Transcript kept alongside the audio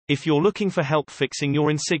If you're looking for help fixing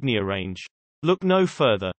your Insignia range, look no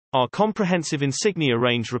further. Our comprehensive Insignia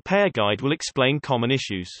Range repair guide will explain common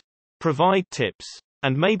issues, provide tips,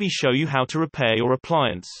 and maybe show you how to repair your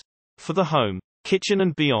appliance. For the home, kitchen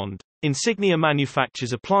and beyond, Insignia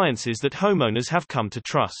manufactures appliances that homeowners have come to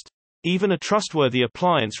trust. Even a trustworthy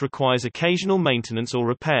appliance requires occasional maintenance or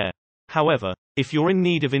repair. However, if you're in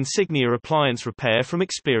need of Insignia appliance repair from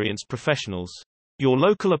experienced professionals, your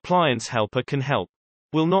local appliance helper can help.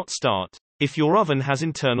 Will not start. If your oven has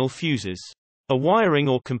internal fuses, a wiring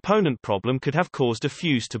or component problem could have caused a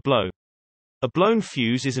fuse to blow. A blown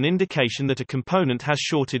fuse is an indication that a component has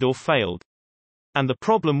shorted or failed, and the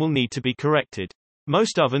problem will need to be corrected.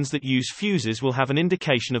 Most ovens that use fuses will have an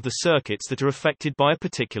indication of the circuits that are affected by a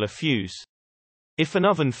particular fuse. If an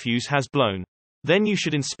oven fuse has blown, then you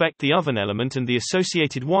should inspect the oven element and the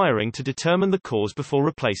associated wiring to determine the cause before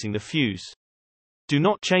replacing the fuse. Do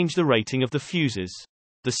not change the rating of the fuses.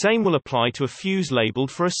 The same will apply to a fuse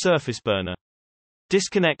labeled for a surface burner.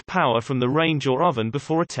 Disconnect power from the range or oven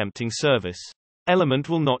before attempting service. Element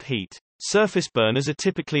will not heat. Surface burners are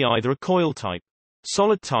typically either a coil type,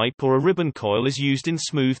 solid type, or a ribbon coil is used in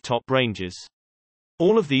smooth top ranges.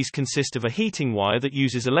 All of these consist of a heating wire that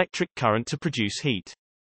uses electric current to produce heat.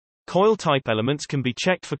 Coil type elements can be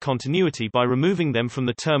checked for continuity by removing them from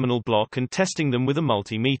the terminal block and testing them with a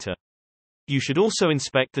multimeter. You should also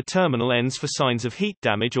inspect the terminal ends for signs of heat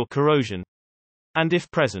damage or corrosion. And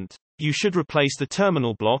if present, you should replace the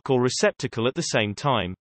terminal block or receptacle at the same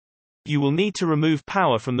time. You will need to remove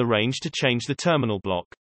power from the range to change the terminal block.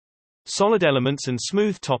 Solid elements and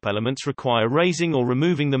smooth top elements require raising or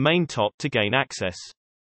removing the main top to gain access.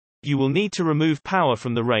 You will need to remove power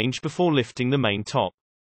from the range before lifting the main top.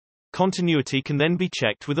 Continuity can then be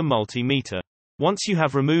checked with a multimeter. Once you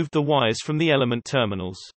have removed the wires from the element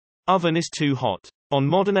terminals. Oven is too hot. On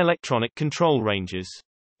modern electronic control ranges,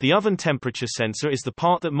 the oven temperature sensor is the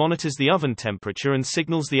part that monitors the oven temperature and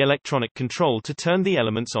signals the electronic control to turn the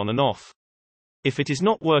elements on and off. If it is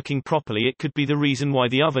not working properly, it could be the reason why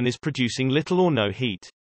the oven is producing little or no heat.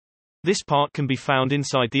 This part can be found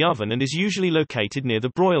inside the oven and is usually located near the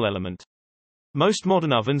broil element. Most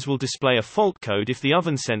modern ovens will display a fault code if the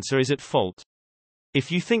oven sensor is at fault. If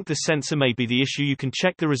you think the sensor may be the issue, you can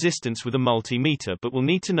check the resistance with a multimeter, but will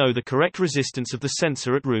need to know the correct resistance of the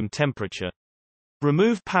sensor at room temperature.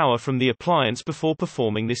 Remove power from the appliance before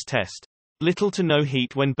performing this test. Little to no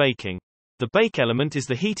heat when baking. The bake element is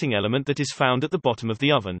the heating element that is found at the bottom of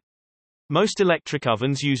the oven. Most electric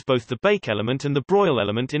ovens use both the bake element and the broil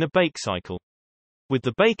element in a bake cycle, with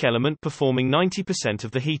the bake element performing 90%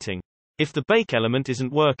 of the heating. If the bake element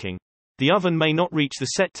isn't working, the oven may not reach the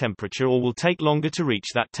set temperature or will take longer to reach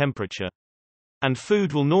that temperature. And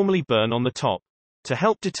food will normally burn on the top. To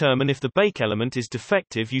help determine if the bake element is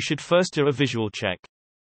defective, you should first do a visual check.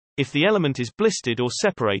 If the element is blistered or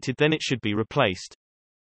separated, then it should be replaced.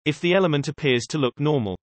 If the element appears to look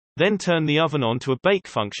normal, then turn the oven on to a bake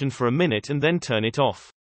function for a minute and then turn it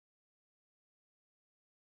off.